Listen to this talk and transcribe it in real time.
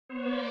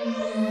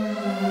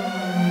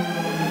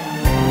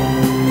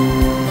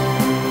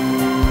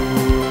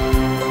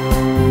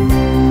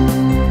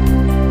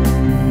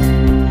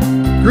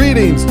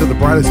to the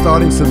brightest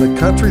audience in the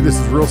country. This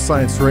is Real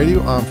Science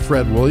Radio. I'm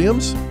Fred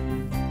Williams.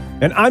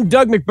 And I'm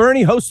Doug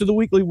McBurney, host of the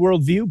Weekly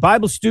Worldview,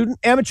 Bible student,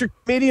 amateur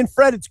comedian.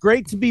 Fred, it's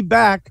great to be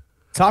back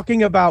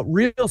talking about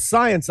real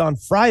science on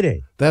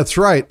Friday. That's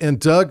right. And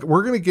Doug,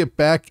 we're going to get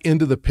back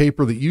into the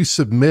paper that you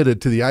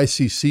submitted to the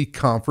ICC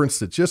conference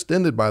that just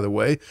ended, by the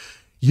way.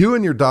 You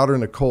and your daughter,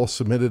 Nicole,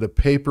 submitted a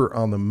paper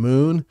on the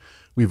moon.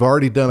 We've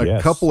already done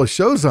a couple of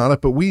shows on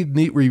it, but we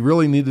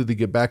really needed to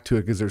get back to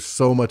it because there's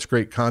so much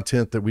great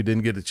content that we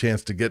didn't get a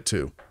chance to get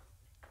to.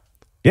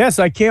 Yes,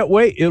 I can't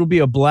wait. It'll be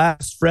a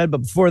blast, Fred. But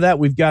before that,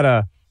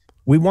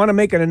 we want to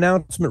make an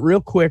announcement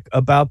real quick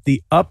about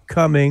the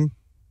upcoming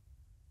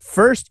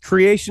first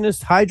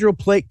Creationist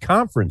Hydroplate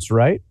Conference,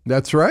 right?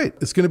 That's right.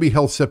 It's going to be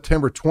held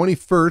September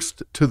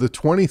 21st to the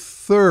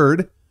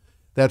 23rd.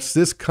 That's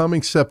this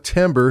coming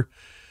September.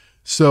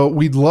 So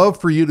we'd love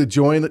for you to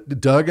join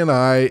Doug and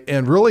I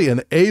and really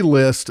an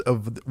A-list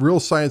of Real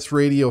Science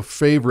Radio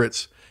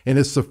favorites. And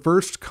it's the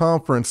first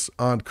conference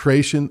on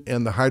creation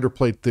and the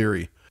hydroplate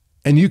theory.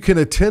 And you can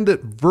attend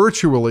it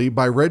virtually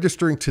by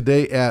registering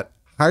today at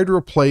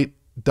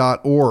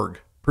hydroplate.org.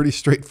 Pretty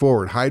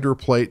straightforward,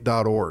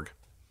 hydroplate.org.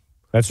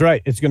 That's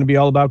right. It's going to be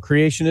all about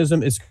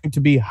creationism. It's going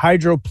to be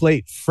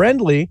hydroplate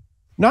friendly,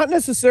 not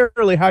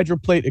necessarily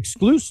hydroplate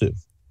exclusive.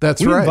 That's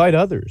we right. Invite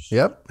others.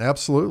 Yep,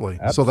 absolutely.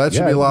 So that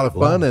should be a lot of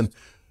fun, and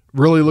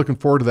really looking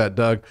forward to that,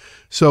 Doug.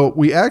 So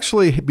we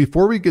actually,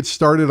 before we get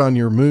started on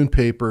your moon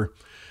paper,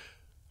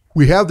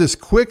 we have this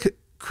quick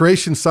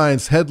creation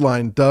science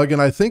headline, Doug,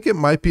 and I think it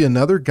might be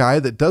another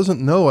guy that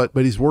doesn't know it,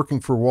 but he's working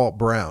for Walt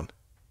Brown.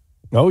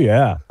 Oh,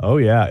 yeah. Oh,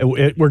 yeah.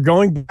 We're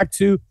going back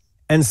to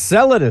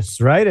Enceladus,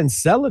 right?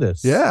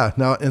 Enceladus. Yeah.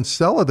 Now,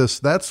 Enceladus,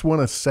 that's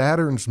one of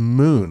Saturn's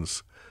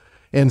moons.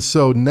 And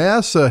so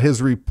NASA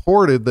has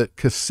reported that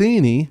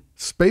Cassini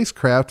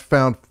spacecraft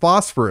found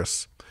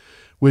phosphorus,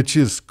 which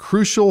is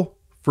crucial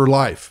for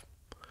life.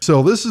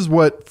 So this is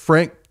what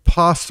Frank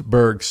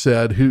Postberg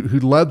said, who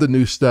led the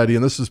new study.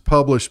 And this is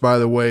published, by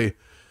the way,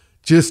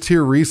 just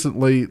here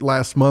recently,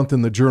 last month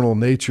in the journal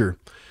Nature.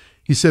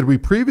 He said, we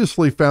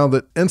previously found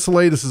that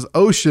Enceladus's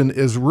ocean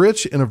is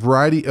rich in a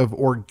variety of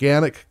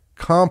organic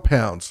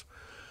compounds.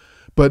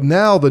 But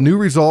now the new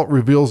result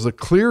reveals a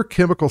clear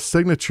chemical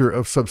signature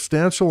of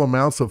substantial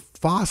amounts of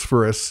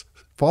phosphorus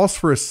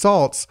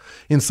salts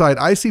inside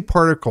icy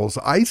particles,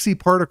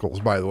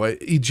 by the way,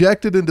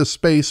 ejected into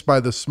space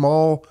by the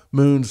small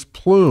moon's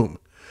plume.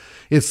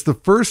 It's the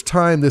first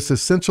time this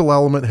essential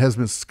element has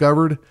been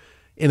discovered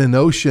in an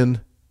ocean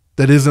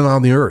that isn't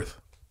on the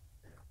Earth.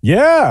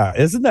 Yeah,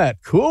 isn't that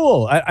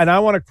cool? And I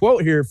want to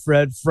quote here,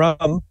 Fred,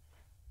 from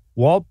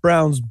Walt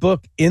Brown's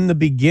book, In the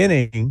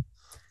Beginning.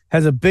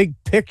 Has a big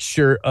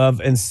picture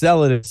of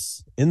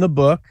Enceladus in the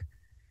book,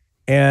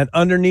 and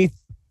underneath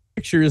the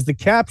picture is the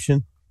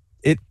caption.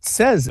 It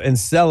says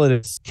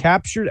Enceladus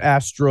captured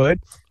asteroid.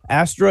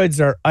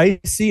 Asteroids are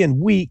icy and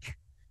weak,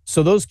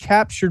 so those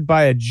captured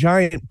by a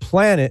giant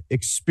planet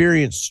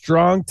experience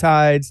strong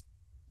tides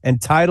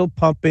and tidal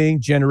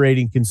pumping,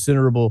 generating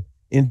considerable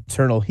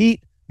internal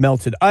heat,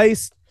 melted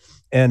ice,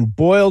 and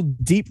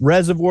boiled deep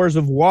reservoirs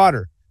of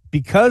water.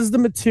 Because the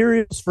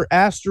materials for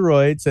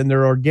asteroids and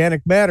their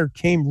organic matter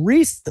came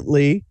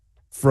recently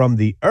from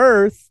the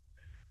Earth,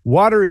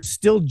 water is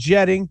still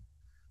jetting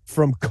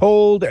from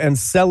cold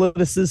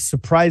Enceladus's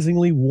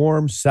surprisingly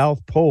warm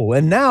South Pole.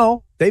 And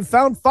now they've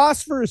found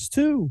phosphorus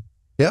too.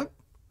 Yep.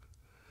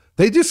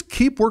 They just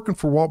keep working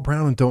for Walt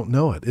Brown and don't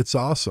know it. It's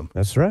awesome.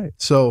 That's right.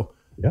 So,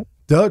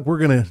 Doug, we're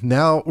going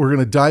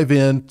to dive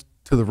in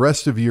to the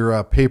rest of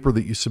your paper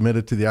that you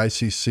submitted to the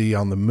ICC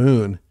on the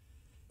moon.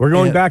 We're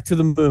going back to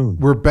the moon.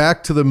 We're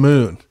back to the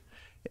moon.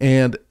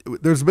 And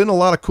there's been a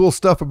lot of cool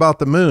stuff about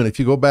the moon. If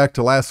you go back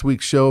to last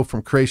week's show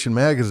from Creation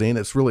Magazine,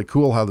 it's really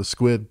cool how the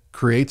squid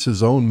creates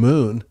his own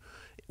moon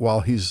while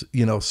he's,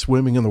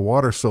 swimming in the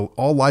water. So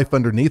all life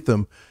underneath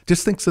him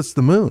just thinks it's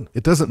the moon.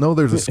 It doesn't know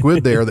there's a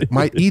squid there that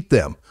might eat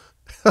them.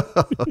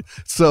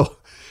 So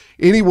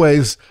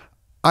anyways,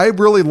 I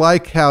really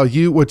like how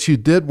what you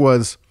did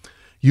was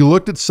you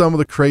looked at some of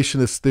the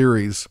creationist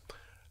theories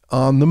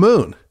on the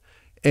moon.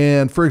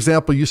 And for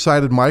example, you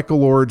cited Michael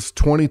Lord's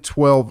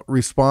 2012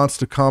 response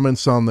to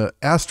comments on the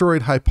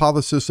asteroid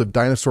hypothesis of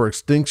dinosaur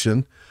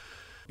extinction.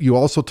 You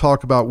also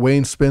talk about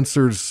Wayne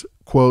Spencer's,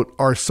 quote,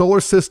 our solar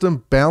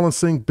system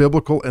balancing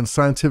biblical and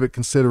scientific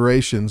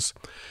considerations.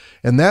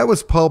 And that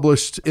was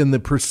published in the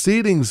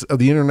proceedings of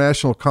the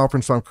International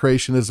Conference on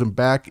Creationism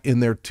back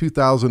in their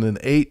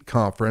 2008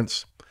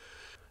 conference.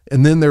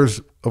 And then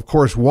there's, of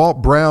course,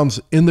 Walt Brown's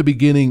In the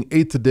Beginning,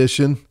 8th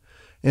edition.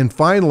 And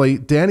finally,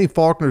 Danny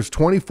Faulkner's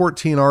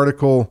 2014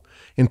 article,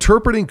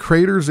 Interpreting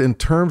Craters in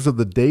Terms of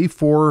the Day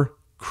 4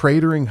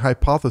 Cratering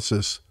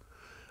Hypothesis,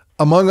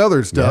 among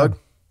others, Doug.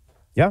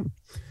 Yeah.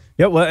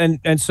 Well,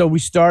 and so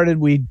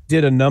we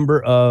did a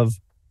number of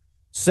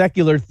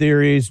secular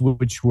theories,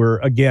 which were,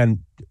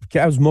 again,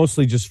 I was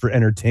mostly just for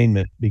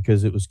entertainment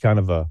because it was kind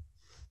of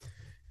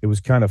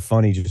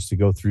funny just to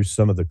go through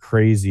some of the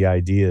crazy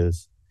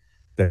ideas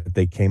that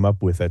they came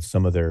up with at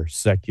some of their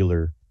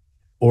secular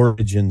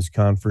origins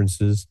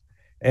conferences.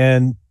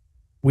 And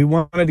we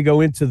wanted to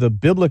go into the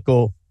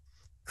biblical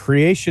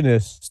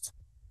creationist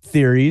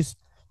theories.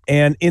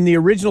 And in the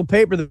original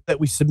paper that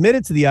we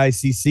submitted to the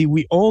ICC,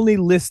 we only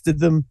listed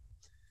them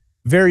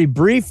very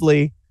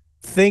briefly,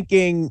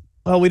 thinking,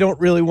 well, we don't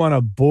really want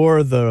to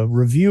bore the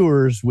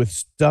reviewers with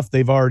stuff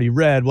they've already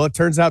read. Well, it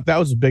turns out that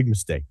was a big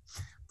mistake.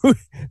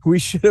 We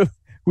should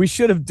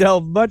have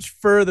delved much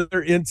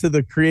further into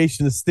the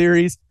creationist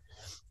theories.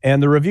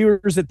 And the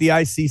reviewers at the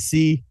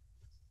ICC,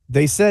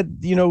 they said,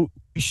 you know,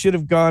 we should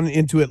have gone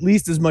into at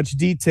least as much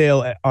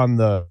detail on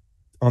the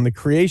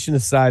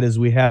creationist side as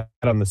we had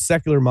on the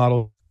secular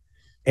model.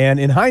 And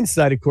in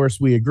hindsight, of course,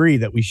 we agree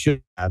that we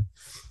should have.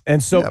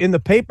 And so in the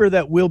paper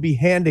that we'll be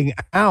handing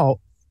out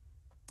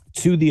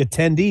to the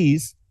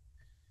attendees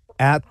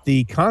at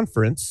the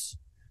conference,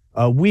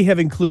 we have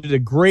included a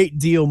great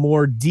deal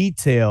more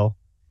detail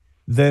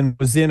than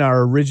was in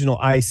our original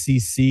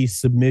ICC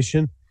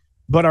submission.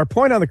 But our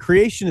point on the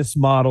creationist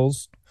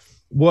models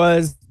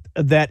was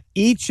that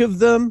each of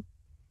them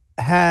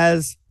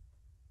has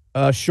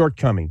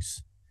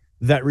shortcomings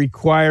that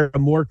require a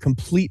more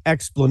complete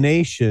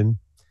explanation,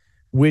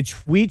 which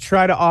we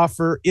try to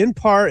offer in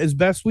part as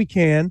best we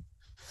can,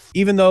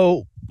 even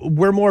though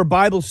we're more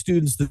Bible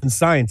students than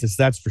scientists,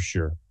 that's for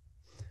sure.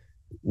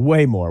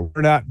 Way more.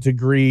 We're not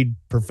degreed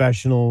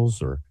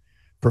professionals or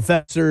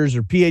professors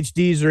or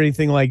PhDs or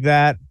anything like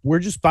that. We're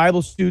just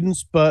Bible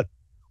students, but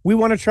we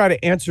want to try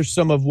to answer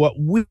some of what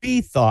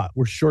we thought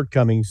were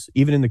shortcomings,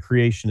 even in the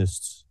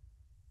creationists'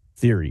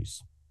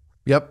 theories.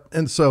 Yep.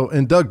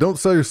 And Doug, don't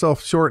sell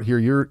yourself short here.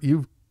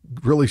 You've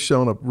really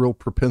shown a real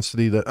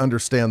propensity to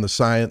understand the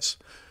science.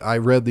 I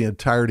read the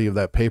entirety of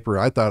that paper.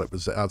 I thought it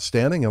was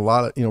outstanding. A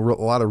lot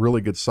of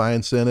really good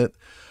science in it.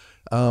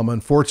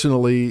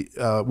 Unfortunately,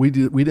 we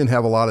didn't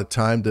have a lot of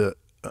time to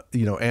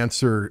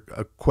answer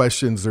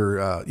questions or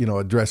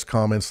address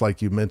comments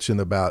like you mentioned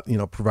about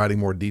providing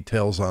more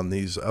details on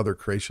these other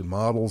creation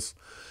models.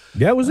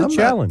 Yeah, it was a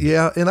challenge.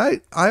 And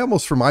I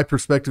almost, from my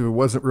perspective, it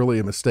wasn't really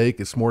a mistake.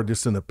 It's more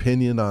just an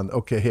opinion on,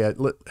 okay,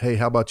 hey,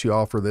 how about you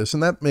offer this?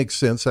 And that makes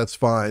sense. That's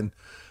fine.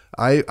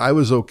 I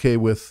was okay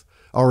with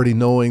already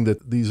knowing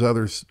that these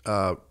other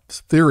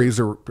theories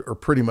are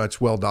pretty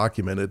much well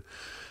documented.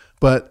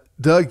 But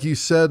Doug, you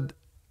said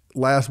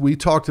we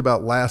talked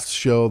about last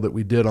show that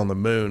we did on the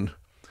moon,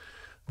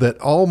 that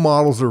all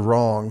models are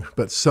wrong,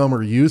 but some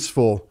are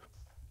useful.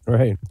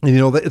 Right.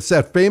 And, it's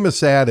that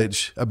famous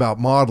adage about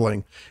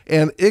modeling,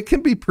 and it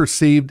can be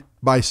perceived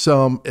by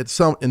some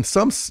in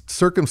some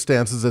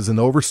circumstances as an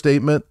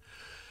overstatement.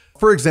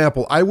 For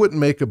example, I wouldn't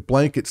make a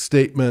blanket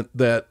statement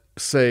that,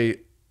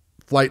 say,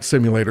 flight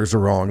simulators are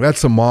wrong.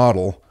 That's a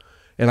model.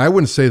 And I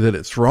wouldn't say that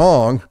it's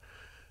wrong,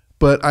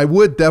 but I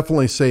would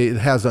definitely say it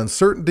has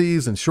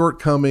uncertainties and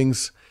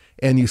shortcomings.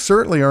 And you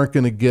certainly aren't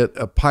going to get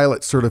a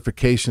pilot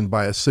certification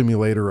by a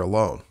simulator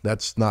alone.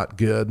 That's not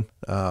good.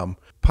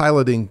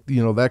 Piloting,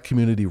 that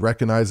community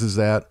recognizes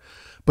that,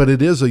 but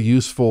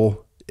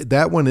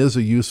that one is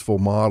a useful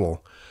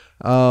model.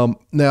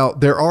 Now,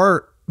 there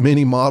are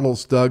many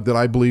models, Doug, that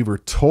I believe are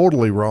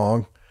totally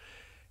wrong.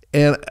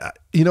 And,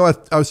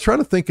 I was trying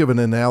to think of an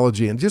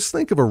analogy, and just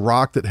think of a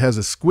rock that has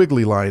a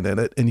squiggly line in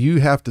it, and you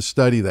have to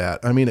study that.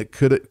 I mean,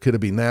 could it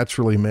be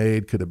naturally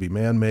made? Could it be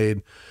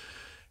man-made?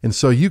 And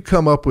so you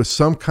come up with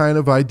some kind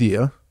of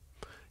idea,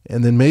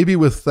 and then maybe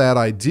with that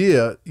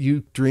idea,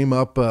 you dream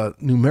up a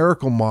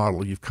numerical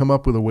model. You've come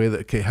up with a way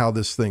that, okay, how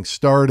this thing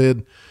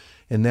started,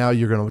 and now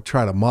you're going to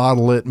try to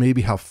model it,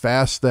 maybe how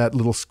fast that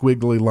little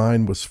squiggly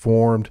line was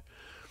formed.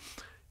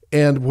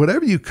 And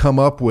whatever you come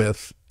up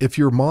with, if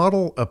your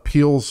model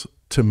appeals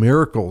to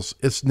miracles,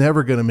 it's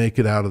never going to make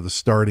it out of the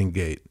starting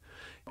gate.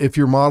 If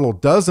your model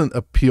doesn't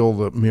appeal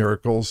to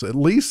miracles, at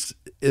least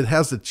it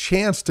has a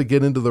chance to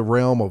get into the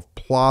realm of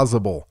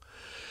plausible.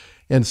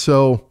 And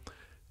so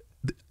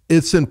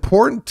it's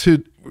important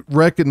to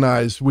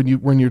recognize when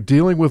you're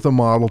dealing with a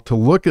model to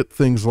look at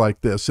things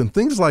like this and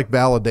things like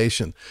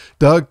validation.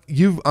 Doug,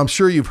 I'm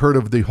sure you've heard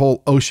of the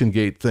whole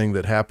OceanGate thing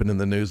that happened in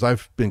the news.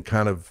 I've been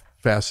kind of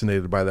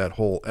fascinated by that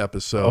whole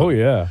episode. Oh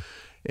yeah.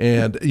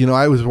 And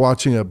I was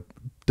watching a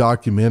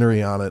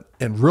documentary on it,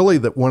 and really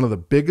that one of the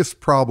biggest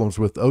problems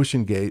with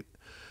OceanGate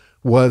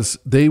was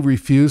they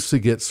refused to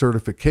get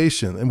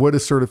certification. And what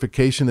is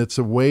certification? It's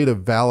a way to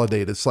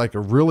validate. It's like a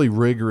really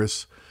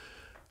rigorous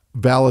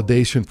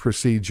validation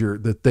procedure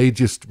that they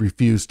just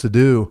refuse to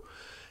do.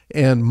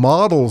 And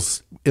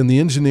models in the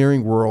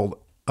engineering world,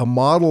 an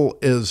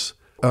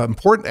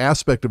important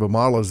aspect of a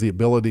model is the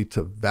ability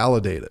to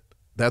validate it.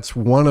 That's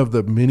one of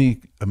the many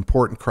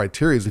important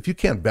criteria. If you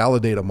can't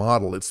validate a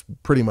model, it's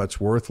pretty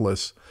much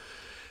worthless.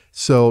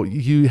 So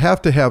you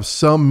have to have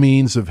some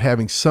means of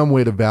having some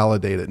way to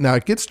validate it. Now,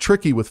 it gets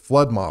tricky with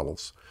flood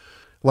models.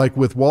 Like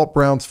with Walt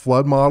Brown's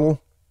flood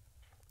model,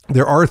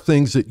 there are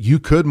things that you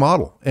could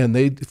model.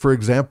 And for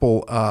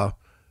example,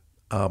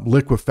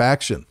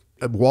 liquefaction.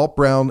 Walt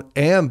Brown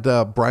and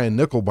Brian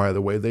Nickel, by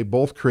the way, they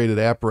both created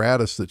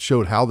apparatus that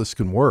showed how this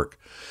can work.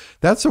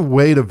 That's a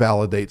way to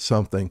validate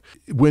something.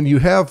 When you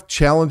have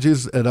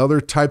challenges at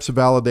other types of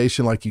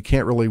validation, like you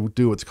can't really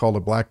do what's called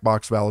a black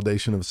box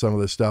validation of some of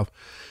this stuff,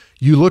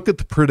 you look at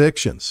the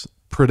predictions.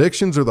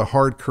 Predictions are the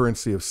hard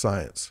currency of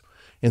science.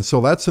 And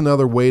so that's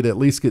another way to at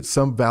least get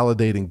some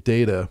validating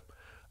data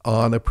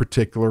on a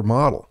particular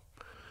model.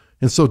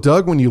 And so,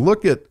 Doug, when you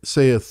look at,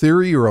 say, a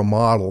theory or a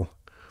model,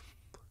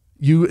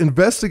 you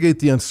investigate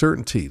the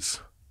uncertainties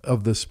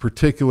of this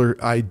particular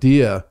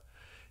idea,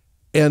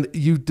 and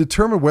you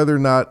determine whether or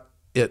not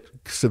it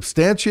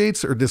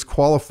substantiates or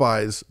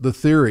disqualifies the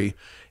theory.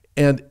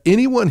 And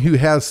anyone who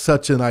has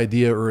such an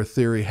idea or a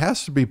theory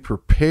has to be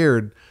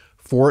prepared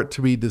for it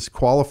to be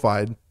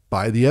disqualified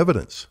by the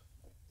evidence.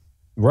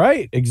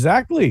 Right.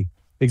 Exactly.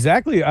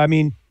 I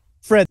mean,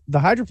 Fred, the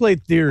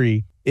hydroplate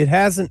theory, it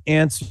hasn't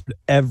answered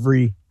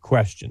every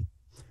question,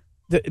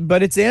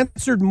 but it's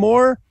answered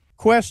more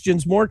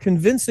questions more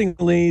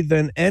convincingly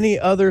than any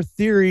other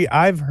theory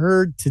I've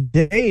heard to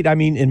date. I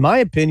mean, in my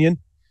opinion,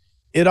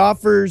 it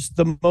offers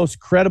the most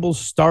credible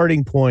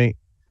starting point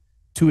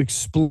to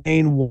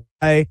explain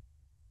why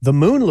the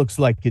moon looks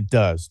like it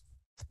does.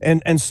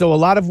 And so a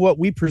lot of what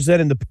we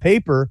present in the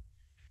paper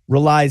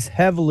relies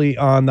heavily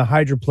on the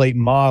hydroplate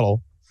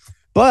model,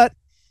 but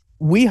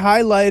we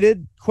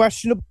highlighted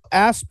questionable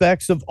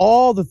aspects of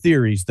all the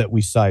theories that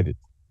we cited.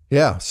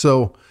 Yeah.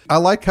 So I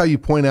like how you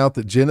point out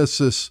that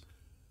Genesis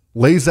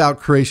lays out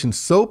creation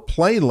so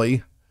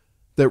plainly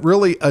that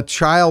really a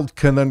child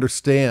can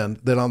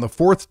understand that on the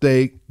fourth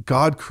day,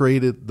 God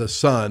created the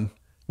sun,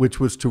 which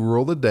was to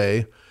rule the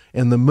day,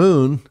 and the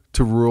moon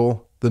to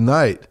rule the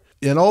night.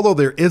 And although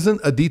there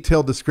isn't a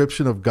detailed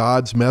description of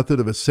God's method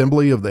of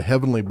assembly of the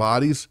heavenly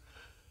bodies,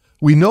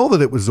 we know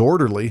that it was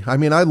orderly. I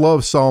mean, I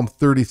love Psalm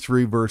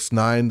 33, verse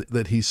 9,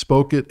 that he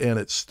spoke it and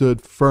it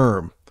stood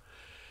firm.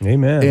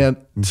 Amen.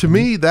 And to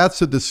me,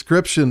 that's a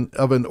description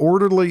of an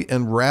orderly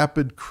and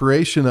rapid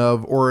creation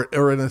of, or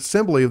an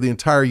assembly of the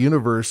entire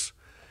universe,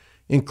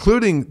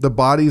 including the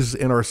bodies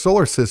in our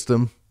solar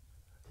system,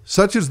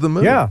 such as the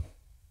moon. Yeah.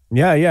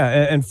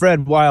 And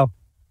Fred, while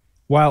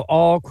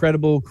all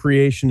credible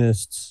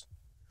creationists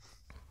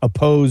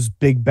oppose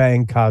Big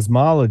Bang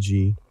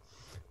cosmology,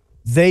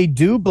 they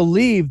do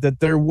believe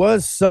that there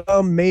was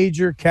some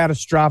major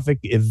catastrophic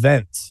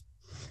event,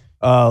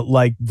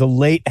 like the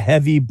late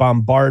heavy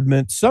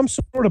bombardment, some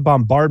sort of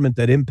bombardment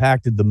that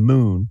impacted the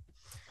moon.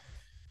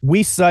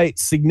 We cite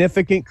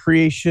significant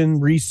creation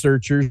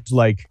researchers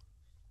like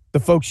the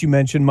folks you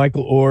mentioned,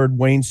 Michael Ord,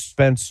 Wayne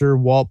Spencer,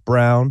 Walt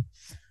Brown,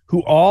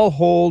 who all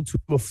hold to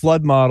a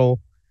flood model,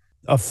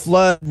 a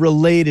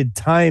flood-related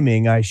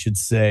timing, I should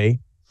say,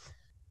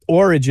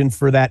 origin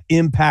for that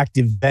impact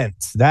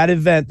event. That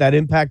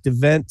impact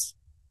event,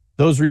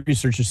 those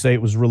researchers say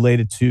it was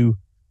related to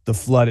the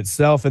flood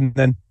itself. And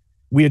then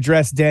we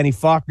addressed Danny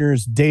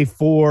Faulkner's day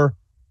 4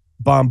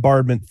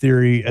 bombardment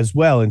theory as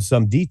well in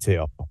some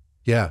detail.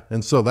 Yeah,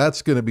 and so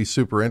that's going to be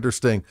super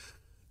interesting.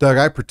 Doug,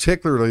 I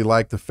particularly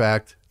like the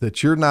fact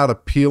that you're not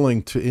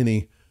appealing to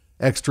any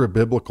extra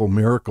biblical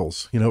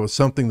miracles. You know, it was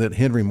something that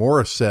Henry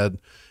Morris said.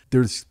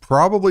 There's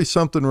probably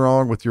something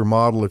wrong with your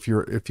model if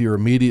you're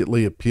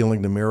immediately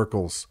appealing to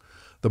miracles.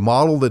 The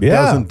model that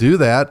doesn't do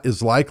that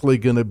is likely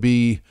going to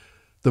be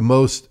the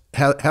most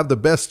have the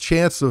best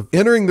chance of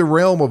entering the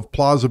realm of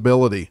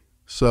plausibility.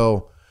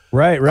 So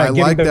right. I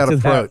like that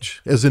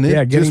approach. As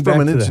just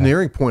from an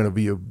engineering point of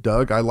view,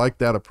 Doug, I like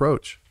that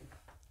approach.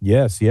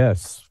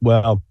 Yes.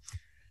 Well,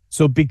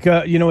 so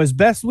because, as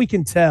best we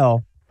can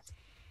tell,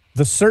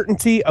 the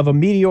certainty of a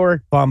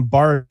meteoric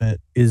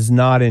bombardment is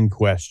not in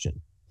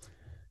question.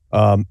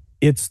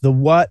 It's the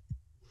what,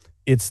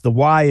 it's the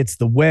why, it's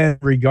the when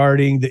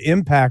regarding the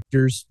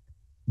impactors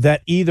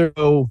that either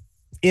go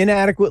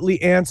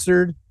inadequately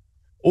answered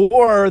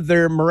or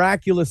they're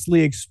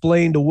miraculously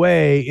explained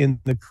away in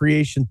the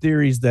creation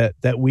theories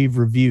that we've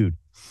reviewed.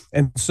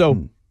 And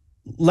so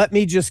let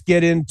me just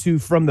get into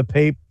from the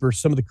paper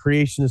some of the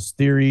creationist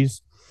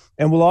theories,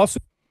 and we'll also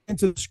get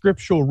into the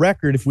scriptural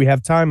record if we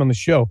have time on the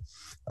show.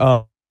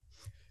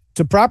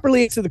 To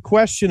properly answer the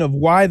question of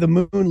why the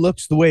moon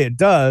looks the way it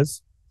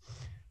does,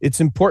 it's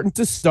important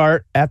to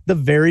start at the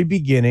very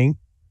beginning,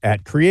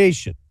 at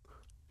creation.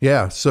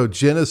 Yeah, so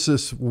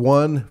Genesis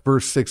 1,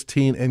 verse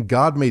 16, and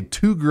God made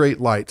 2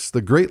 great lights,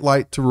 the great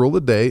light to rule the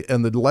day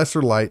and the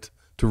lesser light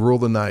to rule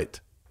the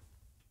night.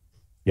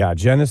 Yeah,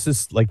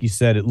 Genesis, like you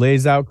said, it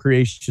lays out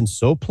creation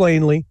so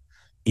plainly,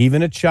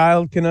 even a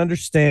child can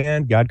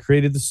understand. God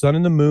created the sun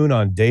and the moon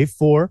on day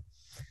 4.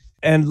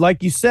 And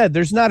like you said,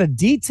 there's not a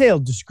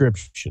detailed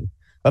description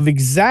of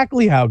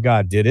exactly how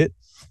God did it,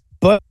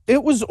 but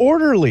it was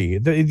orderly.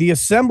 The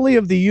assembly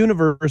of the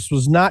universe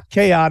was not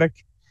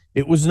chaotic.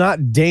 It was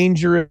not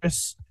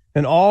dangerous.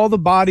 And all the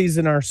bodies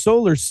in our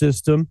solar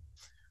system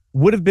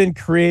would have been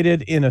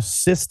created in a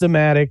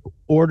systematic,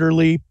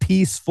 orderly,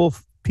 peaceful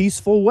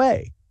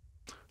way.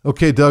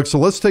 Okay, Doug, so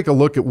let's take a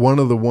look at one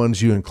of the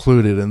ones you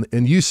included.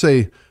 And you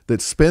say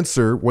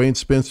that Wayne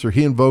Spencer,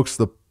 he invokes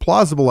the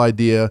plausible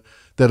idea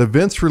that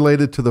events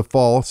related to the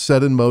fall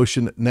set in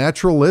motion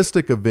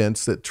naturalistic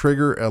events that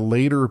trigger a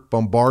later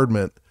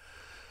bombardment.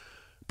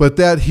 but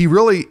that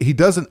he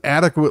doesn't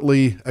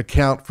adequately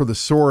account for the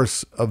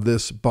source of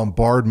this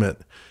bombardment.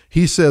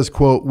 He says,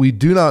 quote, "We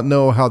do not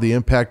know how the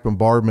impact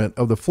bombardment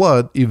of the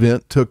flood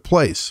event took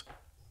place."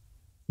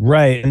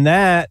 Right. And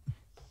that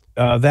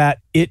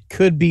it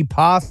could be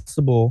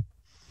possible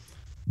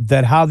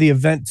that how the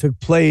event took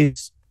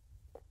place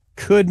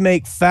could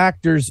make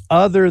factors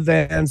other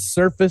than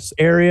surface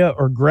area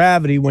or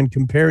gravity when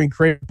comparing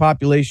crater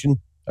population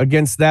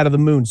against that of the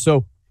moon.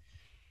 So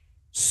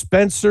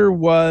Spencer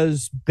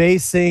was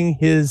basing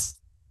his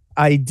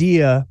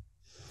idea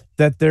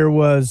that there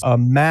was a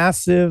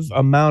massive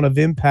amount of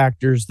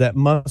impactors that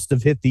must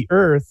have hit the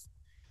Earth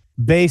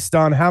based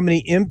on how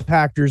many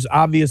impactors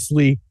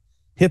obviously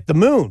hit the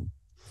moon.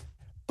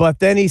 But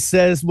then he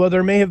says, well,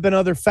 there may have been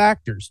other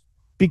factors,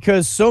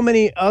 because so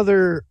many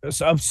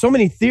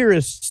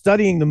theorists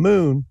studying the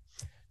moon,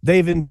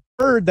 they've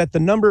inferred that the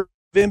number of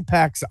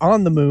impacts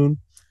on the moon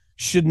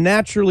should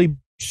naturally be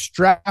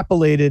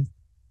extrapolated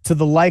to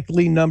the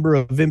likely number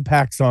of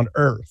impacts on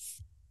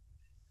Earth.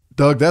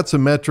 Doug, that's a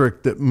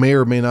metric that may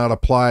or may not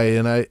apply,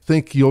 and I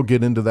think you'll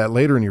get into that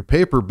later in your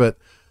paper, but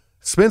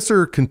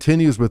Spencer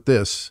continues with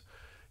this.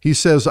 He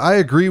says, "I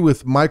agree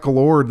with Michael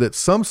Ord that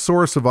some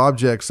source of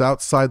objects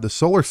outside the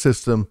solar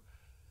system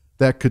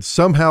that could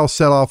somehow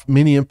set off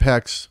many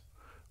impacts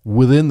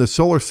within the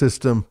solar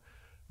system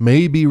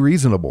may be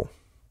reasonable."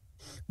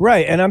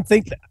 Right, and I'm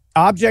thinking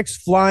objects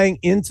flying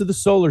into the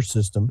solar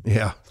system.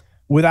 Yeah.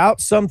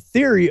 Without some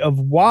theory of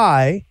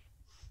why,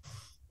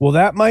 well,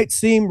 that might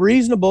seem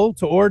reasonable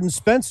to Ord and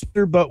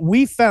Spencer, but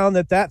we found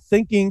that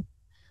thinking,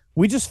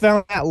 we just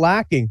found that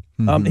lacking.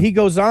 He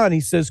goes on, he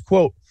says,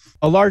 quote,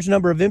 "A large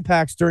number of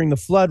impacts during the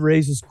flood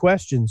raises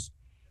questions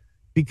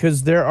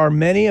because there are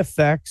many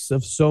effects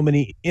of so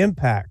many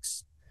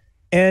impacts."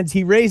 And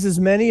he raises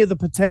many of the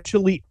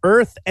potentially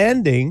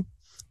earth-ending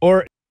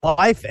or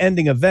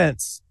life-ending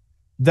events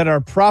that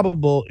are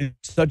probable in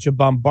such a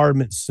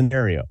bombardment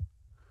scenario.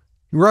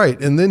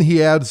 Right. And then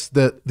he adds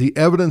that the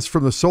evidence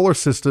from the solar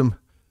system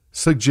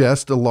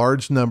suggests a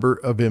large number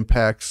of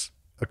impacts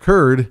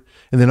occurred,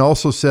 and then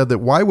also said that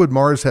why would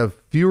Mars have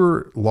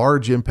fewer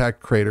large impact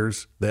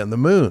craters than the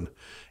moon?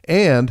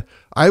 And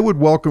I would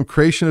welcome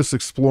creationists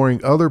exploring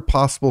other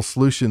possible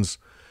solutions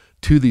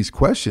to these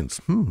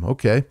questions.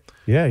 Okay.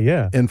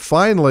 Yeah. And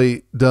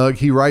finally, Doug,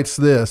 he writes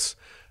this: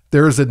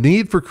 "There is a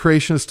need for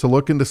creationists to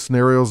look into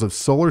scenarios of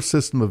solar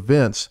system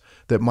events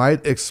that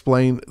might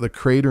explain the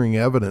cratering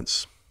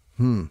evidence."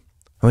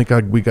 I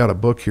think we got a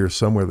book here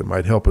somewhere that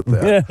might help with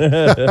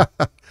that.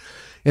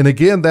 And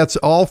again, that's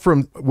all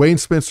from Wayne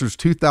Spencer's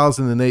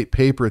 2008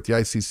 paper at the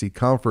ICC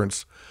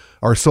conference,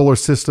 Our Solar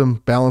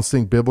System,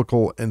 Balancing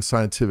Biblical and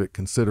Scientific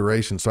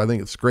Considerations. So I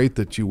think it's great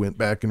that you went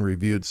back and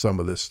reviewed some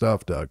of this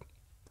stuff, Doug.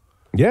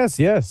 Yes.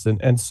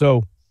 And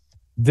so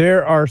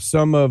there are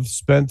some of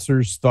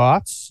Spencer's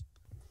thoughts.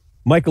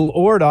 Michael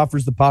Ord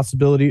offers the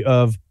possibility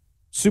of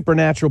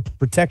supernatural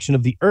protection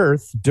of the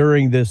Earth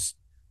during this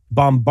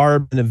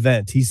bombardment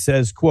event. He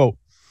says, quote,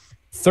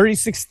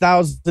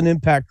 36,000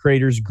 impact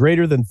craters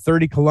greater than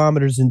 30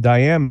 kilometers in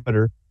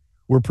diameter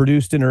were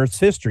produced in Earth's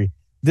history.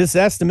 This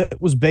estimate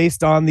was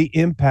based on the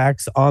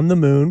impacts on the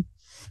moon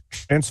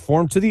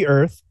transformed to the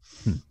Earth.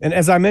 And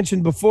as I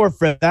mentioned before,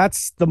 Fred,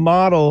 that's the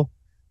model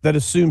that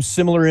assumes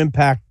similar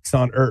impacts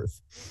on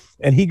Earth.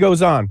 And he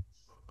goes on.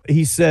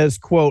 He says,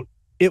 quote,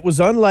 "It was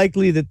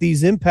unlikely that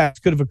these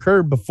impacts could have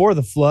occurred before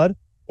the flood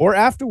or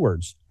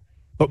afterwards,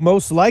 but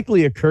most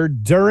likely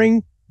occurred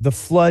during the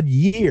flood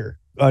year,"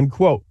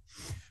 unquote.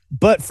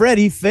 But Fred,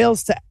 he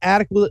fails to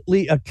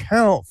adequately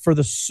account for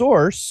the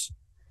source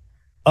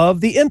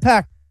of the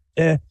impact.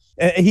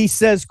 He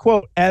says,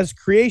 quote, "As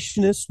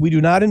creationists, we do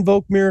not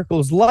invoke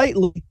miracles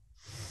lightly,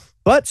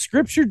 but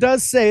Scripture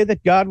does say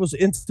that God was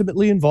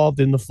intimately involved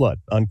in the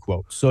flood,"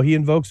 unquote. So he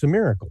invokes a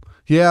miracle.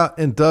 Yeah,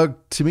 and Doug,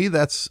 to me,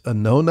 that's a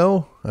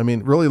no-no. I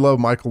mean, really love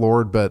Michael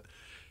Ord, but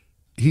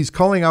he's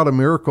calling out a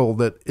miracle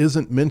that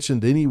isn't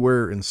mentioned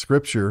anywhere in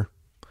Scripture.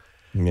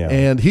 Yeah.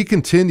 And he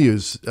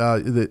continues,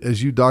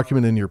 as you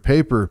document in your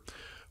paper,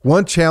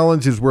 "One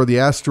challenge is where the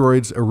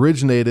asteroids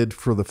originated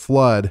for the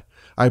flood.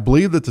 I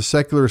believe that the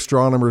secular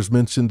astronomers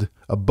mentioned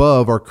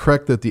above are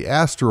correct that the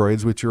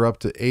asteroids, which are up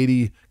to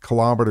 80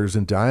 kilometers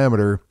in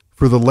diameter,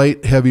 for the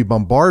late heavy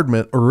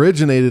bombardment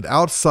originated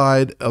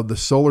outside of the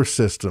solar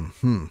system."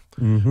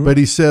 But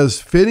he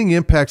says, "Fitting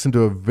impacts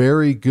into a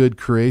very good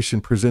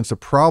creation presents a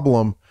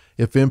problem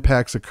if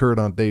impacts occurred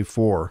on day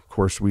 4. Of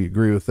course, we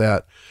agree with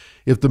that.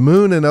 "If the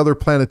moon and other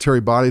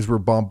planetary bodies were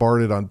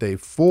bombarded on day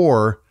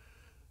 4,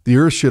 the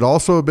Earth should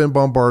also have been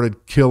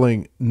bombarded,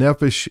 killing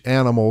nephesh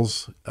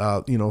animals,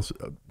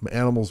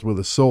 animals with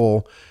a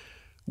soul,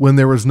 when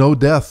there was no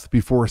death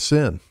before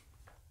sin."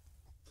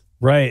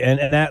 Right. And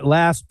that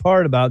last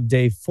part about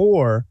day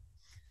 4,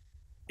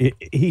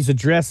 he's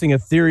addressing a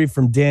theory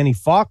from Danny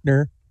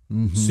Faulkner,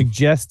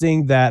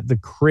 suggesting that the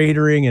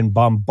cratering and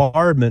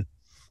bombardment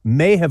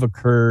may have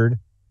occurred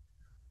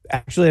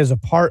actually as a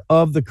part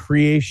of the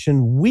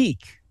creation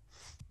week.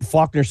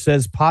 Faulkner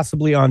says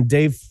possibly on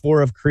day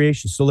 4 of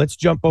creation. So let's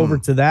jump over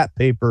to that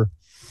paper.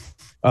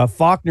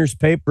 Faulkner's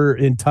paper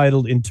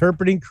entitled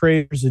Interpreting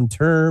Craters in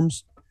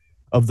Terms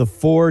of the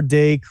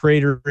 4-Day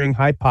Cratering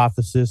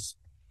Hypothesis,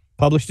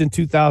 published in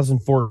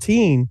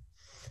 2014,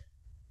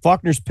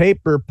 Faulkner's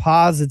paper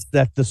posits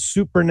that the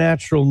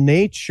supernatural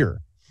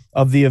nature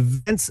of the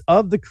events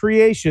of the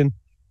creation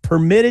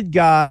permitted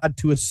God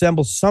to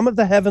assemble some of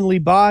the heavenly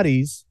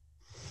bodies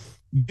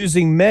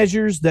using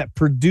measures that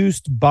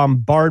produced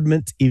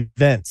bombardment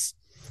events.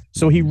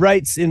 So he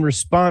writes in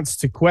response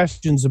to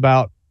questions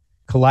about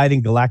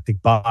colliding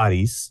galactic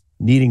bodies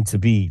needing to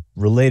be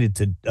related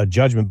to a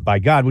judgment by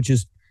God, which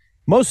is,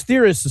 most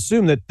theorists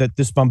assume that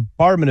this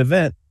bombardment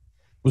event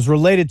was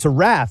related to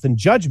wrath and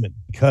judgment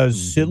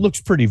because it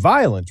looks pretty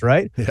violent,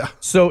 right? Yeah.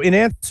 So in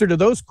answer to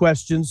those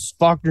questions,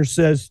 Faulkner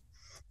says,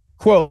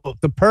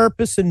 quote, the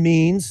purpose and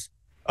means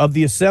of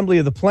the assembly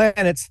of the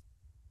planets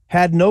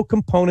had no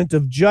component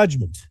of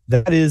judgment.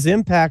 That is,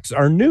 impacts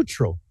are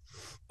neutral,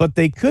 but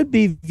they could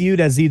be viewed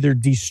as either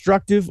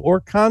destructive or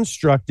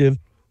constructive,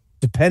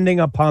 depending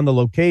upon the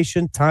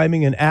location,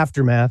 timing, and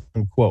aftermath,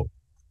 unquote.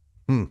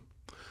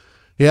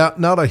 Yeah,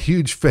 not a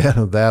huge fan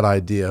of that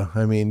idea.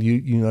 I mean,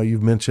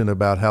 you've mentioned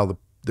about how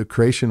the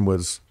creation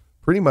was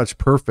pretty much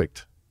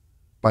perfect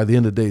by the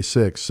end of day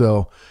 6.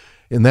 So,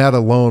 and that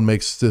alone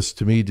makes this,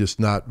 to me, just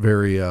not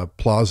very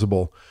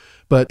plausible.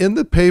 But in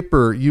the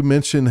paper, you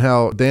mentioned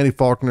how Danny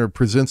Faulkner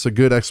presents a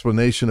good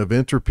explanation of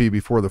entropy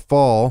before the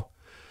fall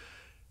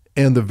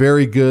and the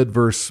very good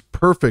versus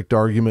perfect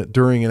argument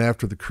during and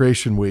after the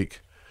creation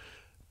week.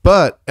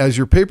 But as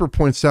your paper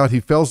points out, he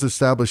fails to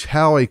establish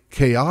how a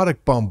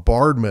chaotic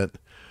bombardment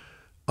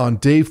on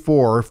day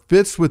 4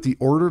 fits with the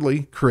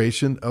orderly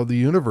creation of the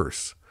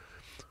universe,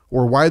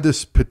 or why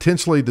this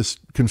potentially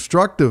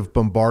constructive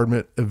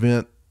bombardment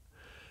event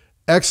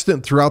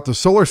extant throughout the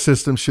solar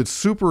system should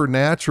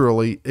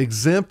supernaturally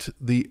exempt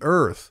the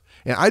Earth.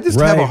 And I just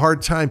have a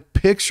hard time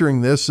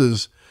picturing this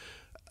as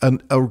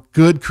a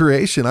good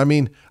creation. I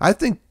mean, I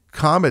think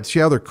comets,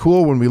 yeah, they're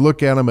cool when we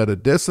look at them at a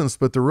distance,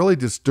 but they're really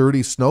just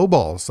dirty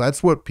snowballs.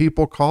 That's what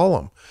people call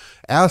them.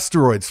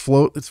 Asteroids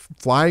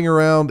flying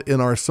around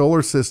in our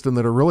solar system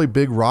that are really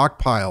big rock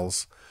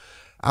piles.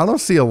 I don't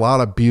see a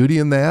lot of beauty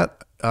in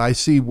that. I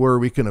see where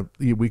we can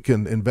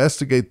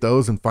investigate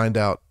those and find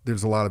out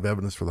there's a lot of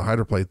evidence for the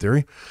hydroplate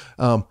theory.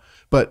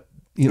 But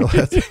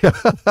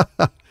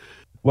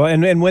well,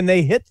 and when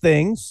they hit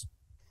things,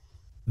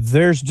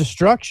 there's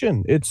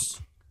destruction. It's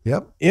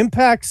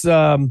impacts.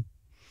 I'm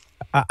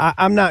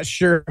not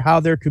sure how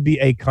there could be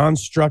a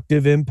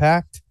constructive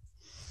impact,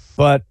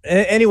 but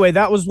anyway,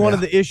 that was one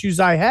of the issues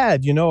I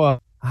had,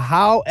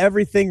 how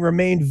everything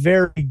remained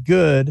very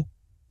good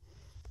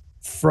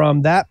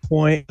from that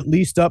point, at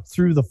least up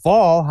through the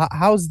fall.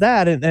 How's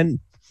that? And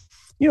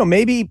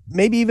maybe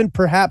even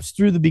perhaps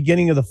through the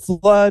beginning of the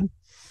flood,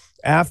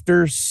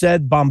 after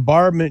said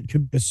bombardment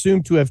could be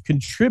assumed to have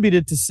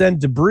contributed to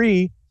send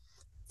debris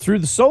through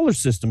the solar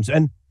systems.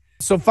 And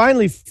so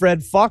finally,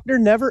 Fred, Faulkner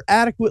never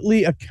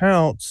adequately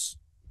accounts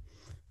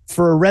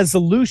for a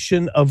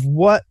resolution of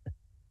what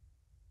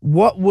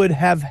would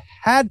have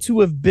had to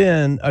have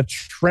been a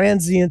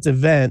transient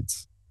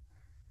event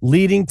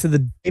leading to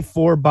the day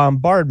 4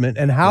 bombardment,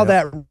 and how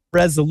that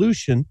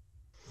resolution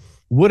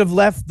would have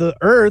left the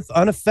Earth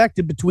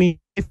unaffected between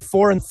day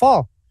 4 and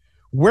fall.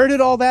 Where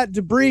did all that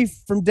debris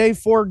from day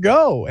 4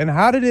 go? And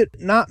how did it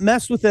not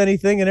mess with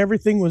anything and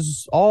everything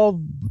was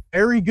all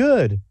very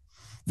good?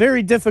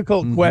 Very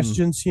difficult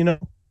questions,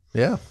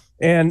 Yeah.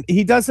 And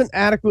he doesn't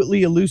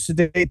adequately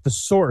elucidate the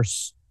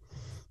source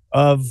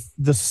of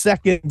the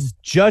second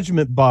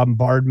judgment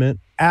bombardment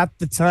at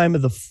the time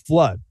of the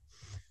flood.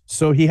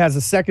 So he has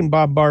a second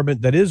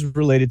bombardment that is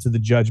related to the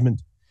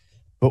judgment.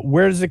 But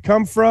where does it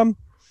come from?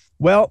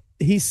 Well,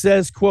 he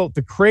says, quote,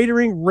 the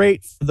cratering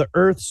rate for the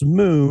Earth's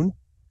moon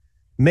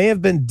may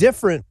have been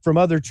different from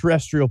other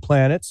terrestrial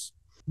planets,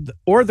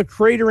 or the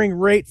cratering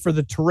rate for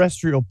the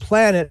terrestrial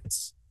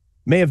planets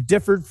may have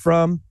differed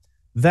from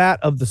that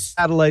of the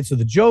satellites of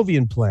the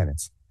Jovian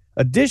planets.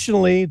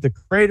 Additionally, the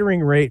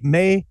cratering rate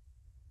may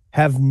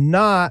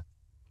not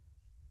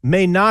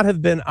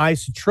have been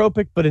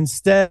isotropic, but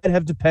instead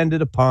have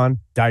depended upon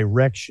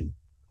direction.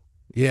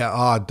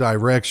 Yeah,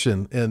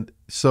 direction. And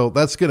so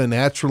that's going to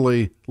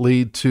naturally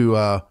lead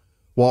to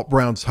Walt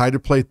Brown's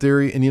hydroplate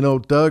theory.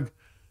 And, Doug,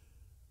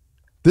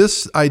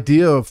 this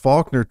idea of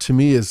Faulkner to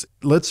me is,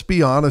 let's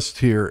be honest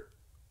here,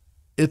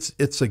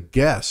 it's a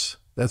guess.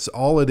 That's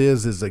all it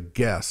is a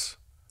guess.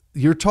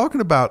 You're talking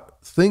about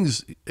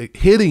things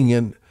hitting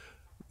and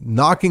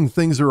knocking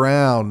things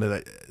around,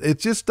 and it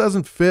just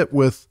doesn't fit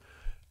with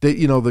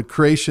the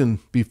creation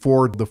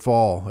before the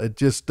fall. It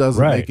just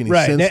doesn't make any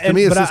sense. To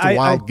me, it's just a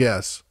wild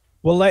guess.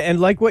 Well, and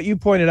like what you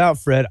pointed out,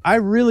 Fred, I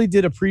really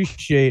did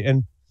appreciate,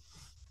 and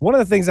one of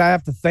the things I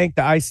have to thank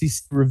the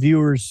ICC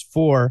reviewers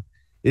for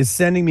is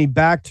sending me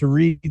back to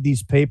read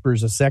these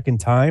papers a second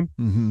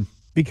time,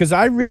 because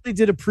I really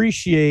did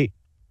appreciate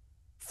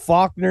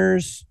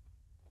Faulkner's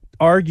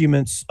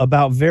arguments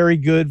about very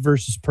good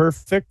versus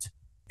perfect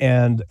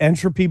and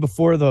entropy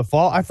before the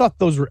fall. I thought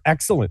those were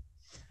excellent.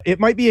 It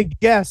might be a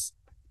guess,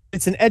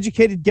 it's an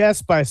educated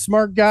guess by a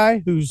smart guy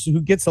who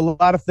gets a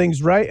lot of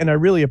things right, and I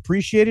really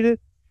appreciated it.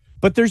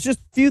 But there's just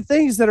a few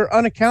things that are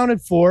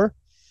unaccounted for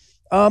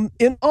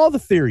in all the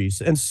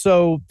theories, and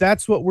so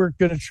that's what we're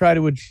going to try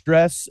to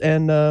address,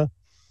 and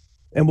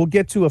we'll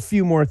get to a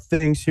few more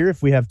things here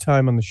if we have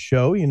time on the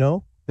show.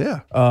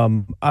 Yeah.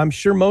 I'm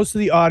sure most of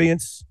the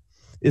audience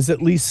is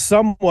at least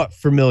somewhat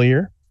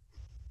familiar,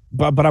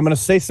 but I'm going to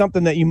say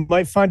something that you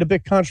might find a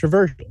bit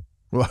controversial.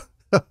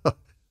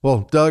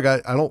 Well, Doug,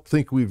 I don't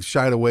think we've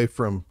shied away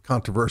from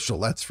controversial.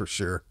 That's for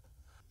sure.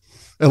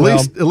 At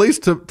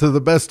least to the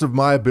best of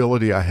my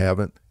ability, I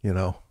haven't,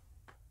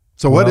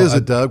 So what is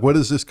it, Doug? What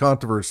is this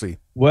controversy?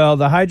 Well,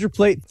 the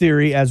hydroplate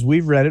theory, as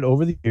we've read it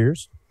over the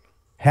years,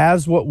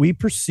 has what we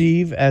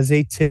perceive as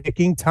a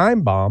ticking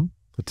time bomb.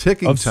 A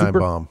ticking time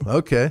bomb.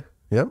 Okay.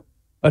 Yep.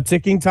 A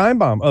ticking time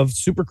bomb of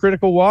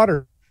supercritical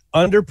water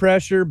under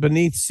pressure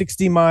beneath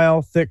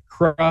 60-mile thick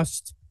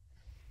crust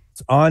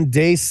on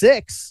day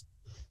 6.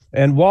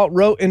 And Walt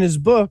wrote in his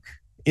book,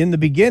 In the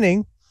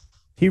Beginning,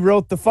 he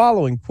wrote the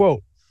following,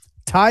 quote,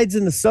 "Tides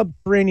in the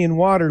subterranean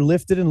water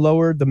lifted and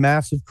lowered the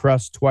massive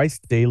crust twice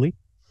daily,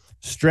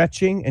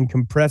 stretching and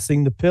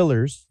compressing the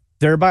pillars,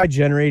 thereby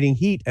generating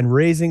heat and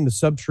raising the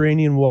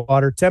subterranean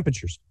water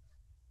temperatures.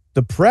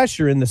 The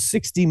pressure in the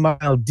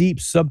 60-mile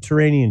deep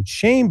subterranean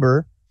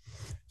chamber,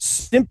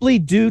 simply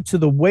due to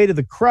the weight of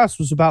the crust,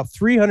 was about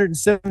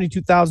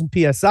 372,000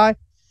 psi,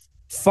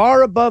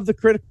 far above the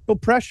critical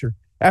pressure.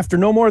 After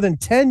no more than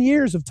 10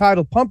 years of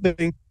tidal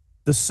pumping,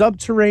 the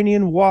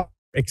subterranean water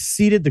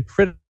exceeded the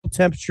critical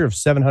temperature of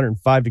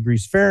 705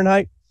 degrees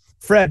Fahrenheit.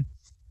 Fred,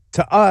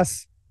 to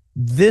us,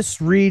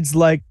 this reads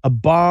like a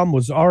bomb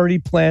was already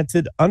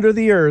planted under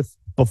the earth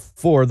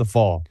before the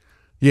fall."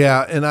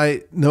 Yeah, and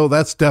I know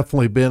that's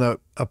definitely been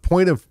a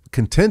point of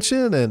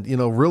contention and,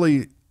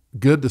 really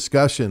good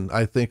discussion,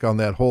 I think, on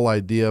that whole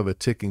idea of a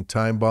ticking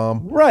time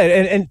bomb. Right.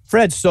 And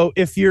Fred, so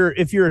if you're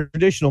a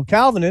traditional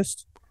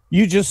Calvinist,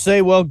 you just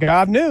say, well,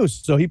 God knew,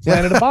 so he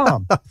planted a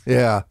bomb.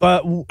 Yeah.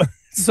 But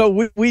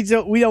so we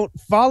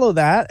don't follow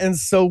that, and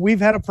so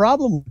we've had a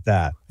problem with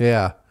that.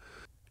 Yeah.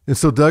 And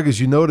so, Doug, as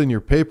you note in your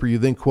paper, you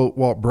then quote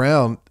Walt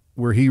Brown,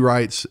 where he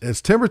writes,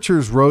 "As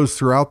temperatures rose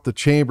throughout the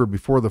chamber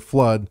before the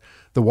flood,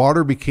 the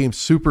water became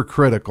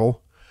supercritical,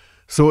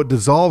 so it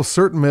dissolved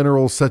certain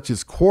minerals such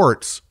as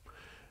quartz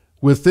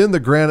within the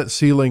granite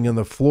ceiling and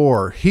the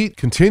floor. Heat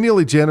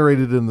continually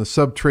generated in the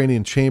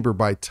subterranean chamber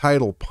by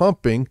tidal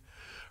pumping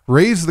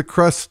raised the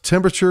crust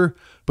temperature,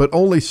 but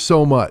only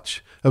so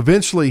much.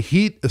 Eventually,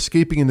 heat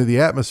escaping into the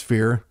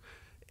atmosphere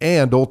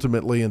and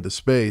ultimately into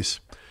space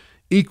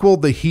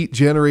equaled the heat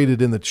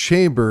generated in the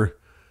chamber,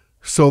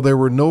 so there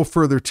were no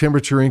further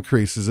temperature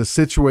increases, a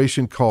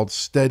situation called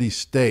steady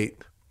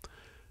state."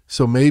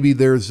 So maybe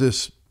there's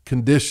this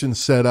condition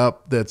set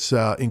up that's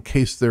in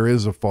case there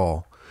is a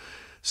fall.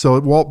 So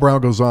Walt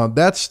Brown goes on,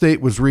 "That state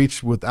was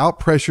reached without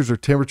pressures or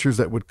temperatures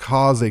that would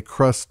cause a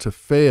crust to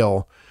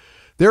fail.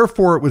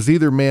 Therefore, it was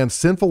either man's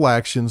sinful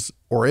actions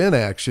or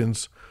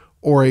inactions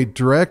or a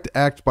direct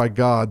act by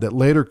God that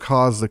later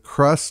caused the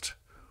crust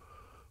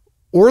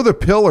or the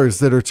pillars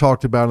that are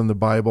talked about in the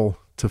Bible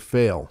to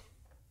fail."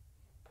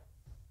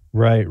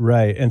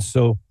 Right. And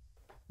so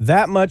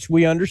that much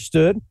we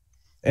understood.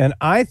 And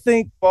I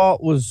think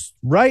Walt was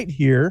right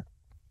here,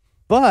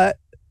 but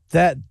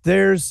that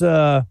there's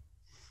a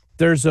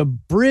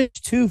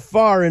bridge too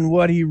far in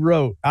what he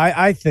wrote,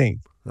 I think.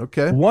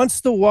 Okay.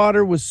 Once the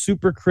water was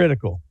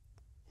supercritical,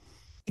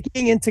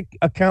 taking into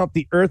account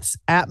the Earth's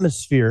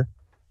atmosphere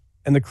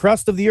and the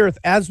crust of the Earth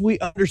as we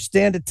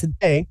understand it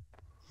today,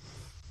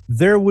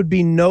 there would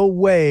be no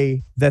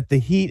way that the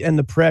heat and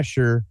the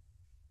pressure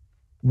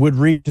would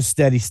reach a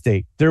steady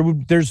state.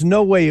 There's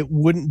no way it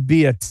wouldn't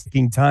be a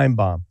ticking time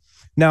bomb.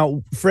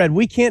 Now, Fred,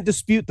 we can't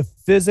dispute the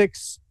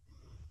physics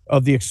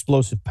of the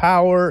explosive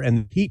power and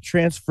the heat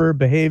transfer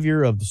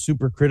behavior of the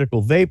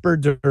supercritical vapor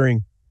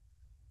during,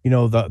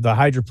 the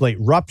hydroplate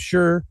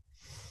rupture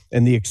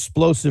and the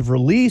explosive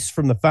release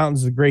from the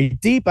fountains of the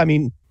great deep. I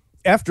mean,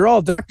 after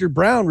all, Dr.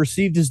 Brown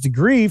received his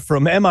degree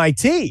from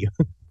MIT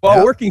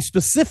while working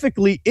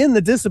specifically in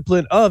the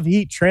discipline of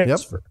heat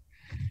transfer.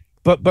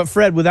 Yep. But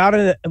Fred, without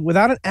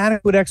an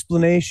adequate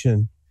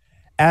explanation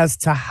as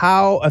to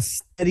how a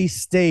steady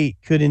state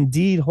could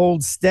indeed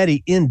hold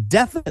steady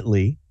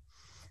indefinitely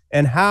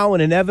and how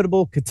an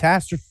inevitable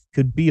catastrophe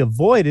could be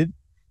avoided,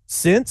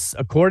 since,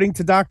 according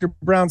to Dr.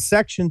 Brown's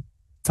section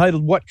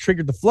titled "What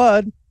Triggered the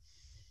Flood,"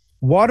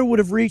 water would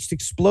have reached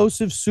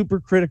explosive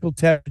supercritical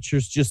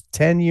temperatures just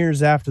 10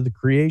 years after the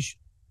creation.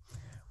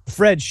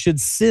 Fred, should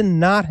sin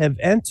not have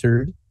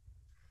entered?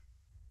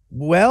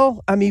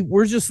 Well, I mean,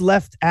 we're just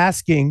left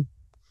asking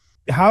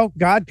how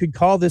God could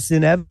call this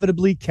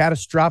inevitably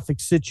catastrophic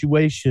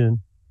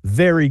situation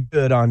very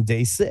good on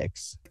day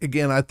 6.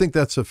 Again, I think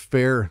that's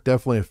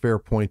definitely a fair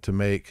point to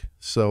make.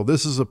 So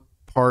this is a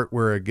part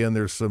where, again,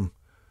 there's some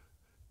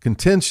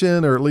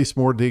contention, or at least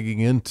more digging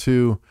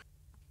into.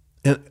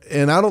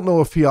 And I don't know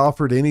if he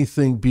offered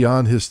anything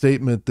beyond his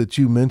statement that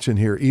you mentioned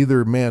here,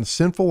 either man's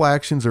sinful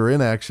actions or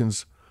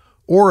inactions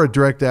or a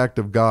direct act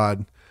of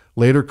God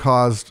later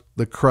caused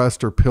the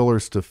crust or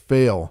pillars to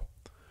fail.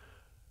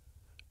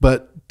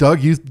 But Doug,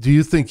 do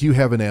you think you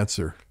have an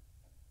answer?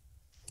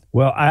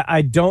 Well,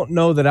 I don't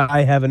know that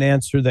I have an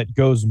answer that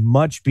goes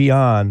much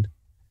beyond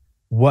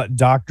what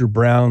Dr.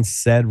 Brown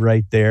said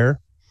right there.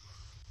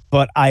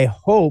 But I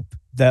hope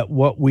that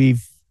what we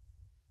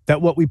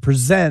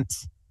present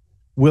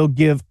will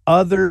give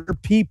other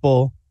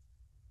people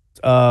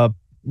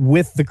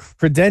with the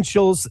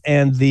credentials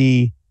and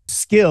the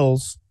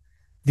skills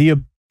the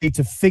ability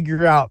to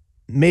figure out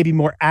maybe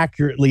more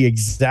accurately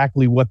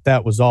exactly what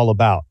that was all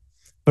about.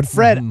 But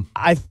Fred,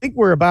 I think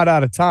we're about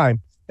out of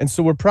time. And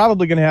so we're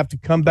probably going to have to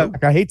come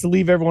back. I hate to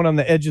leave everyone on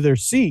the edge of their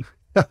seat,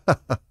 but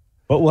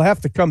we'll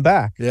have to come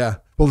back. Yeah.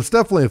 Well, it's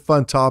definitely a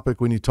fun topic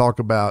when you talk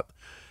about,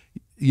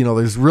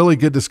 there's really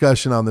good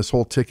discussion on this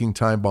whole ticking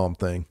time bomb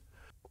thing.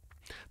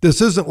 This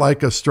isn't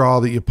like a straw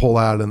that you pull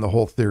out and the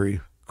whole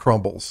theory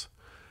crumbles,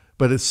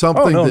 but it's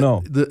something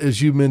that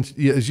as you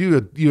mentioned, as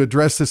you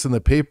address this in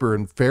the paper,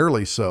 and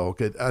fairly so.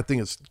 I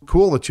think it's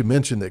cool that you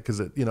mentioned it,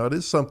 because it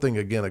is something,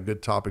 again, a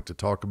good topic to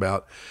talk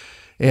about.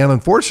 And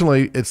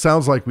unfortunately, it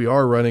sounds like we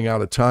are running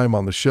out of time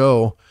on the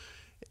show.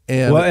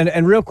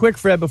 And real quick,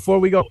 Fred, before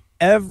we go,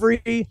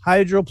 every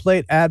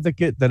hydroplate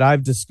advocate that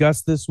I've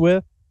discussed this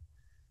with,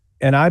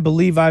 and I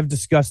believe I've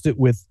discussed it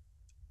with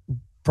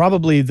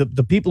probably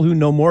the people who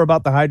know more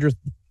about the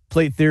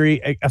hydroplate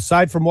theory,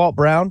 aside from Walt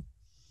Brown,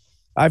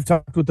 I've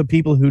talked with the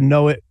people who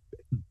know it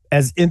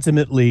as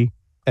intimately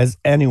as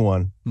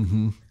anyone.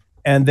 Mm-hmm.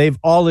 And they've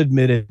all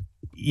admitted,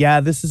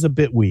 yeah, this is a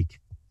bit weak.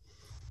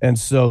 And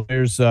so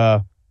there's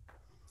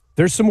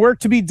some work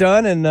to be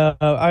done, and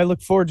I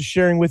look forward to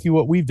sharing with you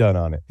what we've done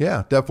on it.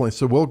 Yeah, definitely.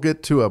 So we'll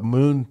get to a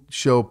moon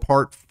show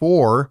part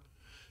 4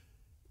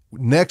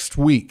 next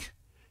week.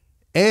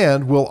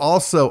 And we'll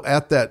also,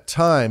 at that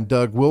time,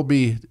 Doug, we'll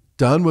be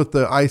done with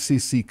the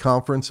ICC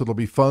conference. It'll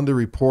be fun to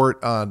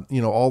report on,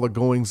 all the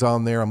goings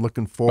on there. I'm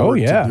looking forward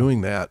to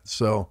doing that.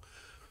 So,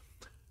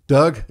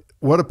 Doug,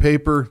 what a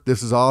paper.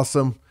 This is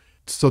awesome.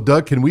 So,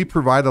 Doug, can we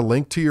provide a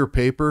link to your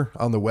paper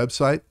on the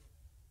website?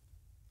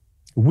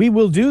 We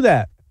will do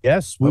that.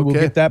 Yes, we will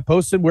get that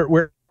posted.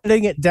 We're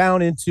editing it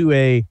down into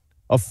a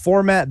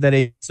format that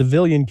a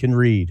civilian can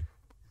read.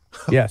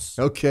 Yes.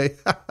 Okay.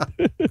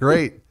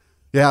 Great.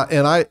 Yeah.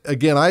 And I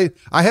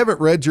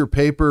haven't read your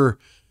paper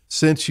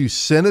since you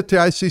sent it to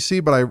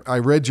ICC, but I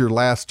read your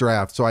last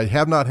draft. So I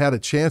have not had a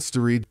chance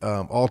to read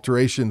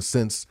alterations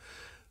since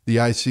the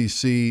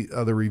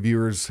ICC, the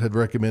reviewers had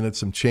recommended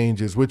some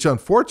changes, which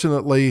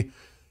unfortunately,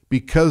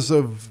 because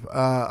of,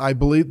 I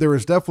believe there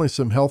was definitely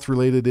some health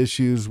related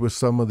issues with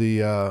some of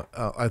the,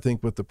 I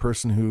think with the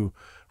person who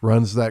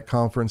runs that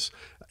conference,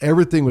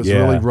 everything was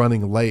really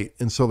running late.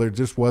 And so there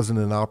just wasn't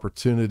an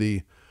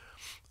opportunity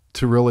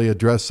to really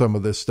address some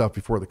of this stuff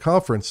before the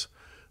conference,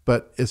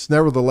 but it's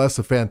nevertheless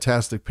a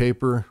fantastic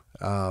paper.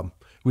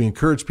 We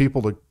encourage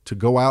people to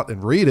go out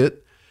and read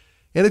it.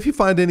 And if you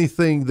find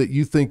anything that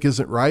you think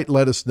isn't right,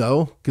 let us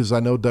know, because I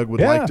know Doug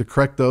would like to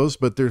correct those,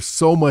 but there's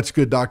so much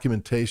good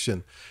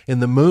documentation. And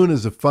the moon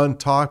is a fun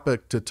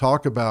topic to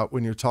talk about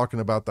when you're talking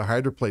about the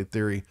hydroplate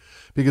theory,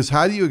 because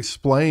how do you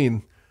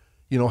explain,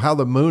 how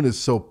the moon is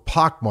so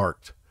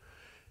pockmarked?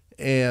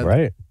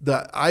 And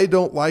I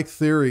don't like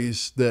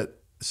theories that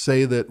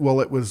say that, well,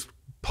 it was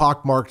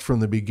pockmarked from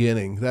the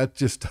beginning. That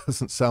just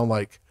doesn't sound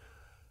like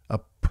a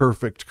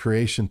perfect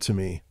creation to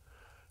me.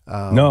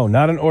 No,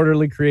 not an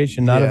orderly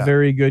creation, not a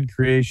very good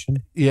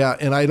creation. Yeah,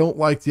 and I don't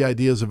like the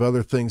ideas of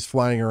other things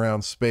flying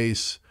around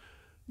space,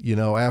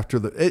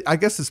 after I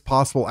guess it's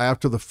possible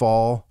after the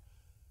fall,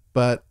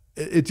 but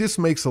it just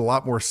makes a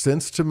lot more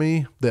sense to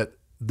me that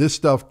this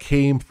stuff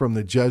came from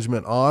the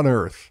judgment on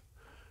Earth.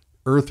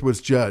 Earth was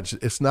judged.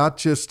 It's not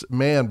just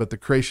man, but the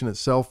creation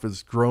itself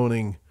is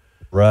groaning.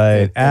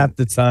 Right, at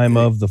the time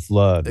of the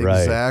flood.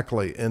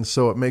 Exactly. And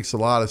so it makes a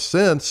lot of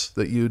sense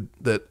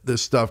that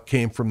this stuff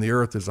came from the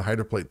Earth, as the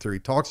hydroplate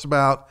theory talks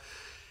about.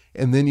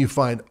 And then you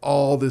find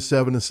all this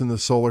evidence in the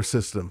solar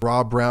system.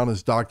 Rob Brown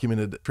has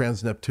documented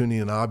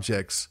trans-Neptunian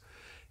objects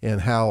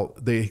and how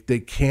they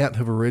can't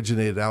have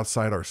originated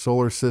outside our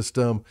solar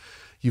system.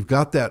 You've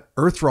got that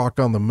Earth rock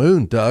on the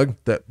moon, Doug,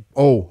 that,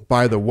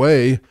 by the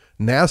way,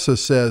 NASA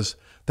says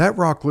that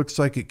rock looks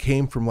like it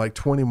came from like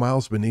 20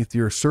 miles beneath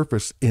the Earth's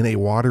surface in a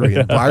watery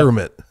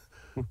environment.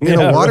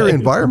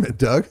 Environment,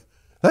 Doug.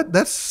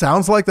 That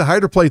sounds like the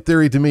hydroplate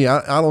theory to me.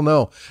 I don't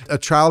know. A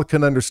child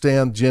can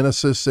understand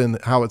Genesis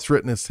and how it's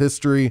written its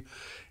history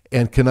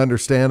and can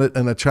understand it.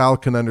 And a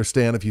child can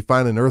understand if you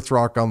find an Earth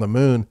rock on the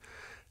moon,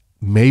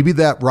 maybe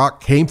that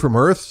rock came from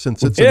Earth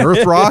since it's an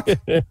Earth rock.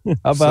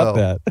 How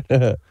about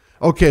that?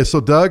 Okay,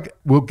 so Doug,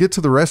 we'll get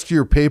to the rest of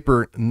your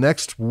paper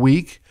next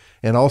week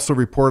and also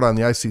report on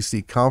the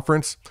ICC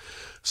conference.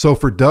 So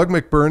for Doug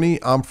McBurney,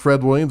 I'm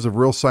Fred Williams of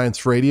Real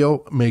Science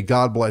Radio. May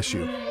God bless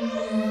you.